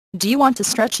Do you want to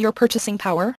stretch your purchasing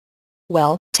power?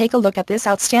 Well, take a look at this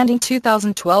outstanding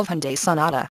 2012 Hyundai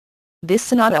Sonata. This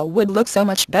Sonata would look so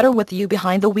much better with you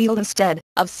behind the wheel instead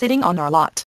of sitting on our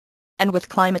lot. And with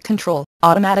climate control,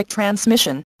 automatic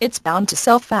transmission, it's bound to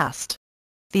sell fast.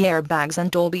 The airbags and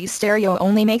Dolby stereo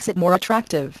only makes it more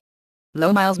attractive.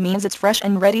 Low miles means it's fresh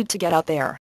and ready to get out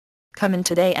there. Come in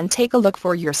today and take a look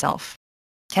for yourself.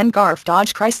 Ken Garff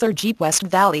Dodge Chrysler Jeep West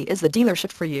Valley is the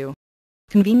dealership for you.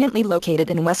 Conveniently located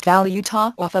in West Valley,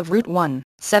 Utah off of Route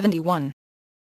 171.